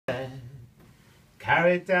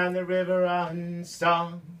carried down the river on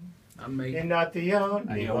song. And me. You're not the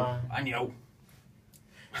only one. And you.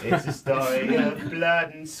 It's a story of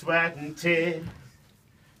blood and sweat and tears,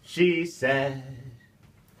 she said.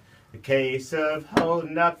 The case of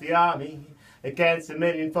holding up the army against a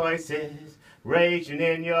million voices raging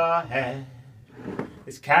in your head.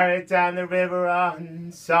 It's carried down the river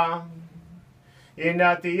on song. You're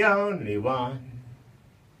not the only one.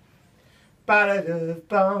 Ballad of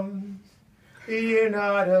bones, you're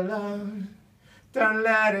not alone. Don't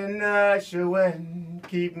let it nudge you in.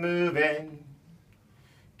 Keep moving,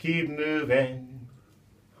 keep moving.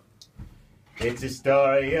 It's a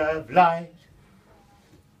story of light,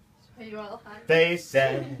 they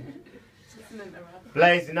said.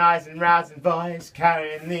 Blazing eyes and rousing voice,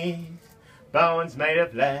 carrying these bones made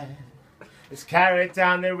of lead. It's carried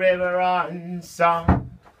down the river on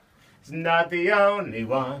song. It's not the only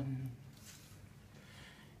one.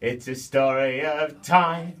 It's a story of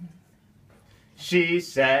time, she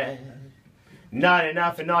said. Not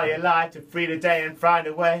enough in all your life to free the day and find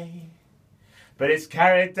a way. But it's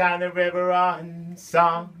carried down the river on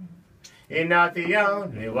song. You're not the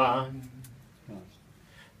only one.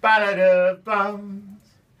 Ballad of bones,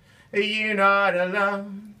 you're not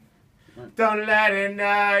alone. Don't let it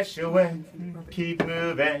nudge you in. Keep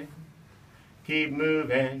moving, keep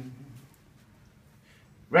moving.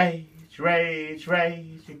 Rage, rage,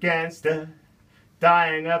 rage against the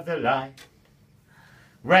dying of the light.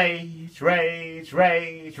 Rage, rage,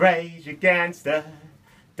 rage, rage against the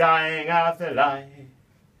dying of the light.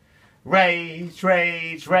 Rage,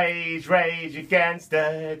 rage, rage, rage against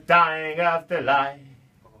the dying of the light.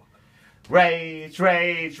 Rage,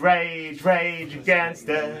 rage, rage, rage against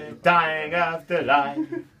the dying of the light.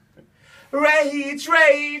 Rage,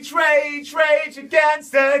 rage, rage, rage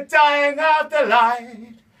against the dying of the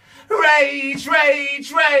light. Rage,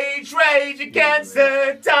 rage, rage, rage against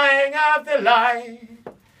the dying of the light.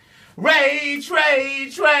 Rage,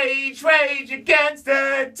 rage, rage, rage against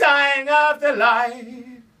the dying of the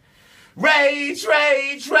light. Rage,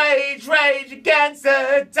 rage, rage, rage against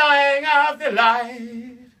the dying of the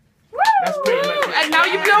light. That's pretty much it. And now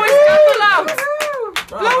you blow his candle out!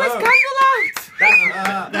 Blow his candle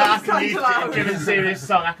out! That's a serious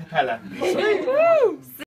song a cappella.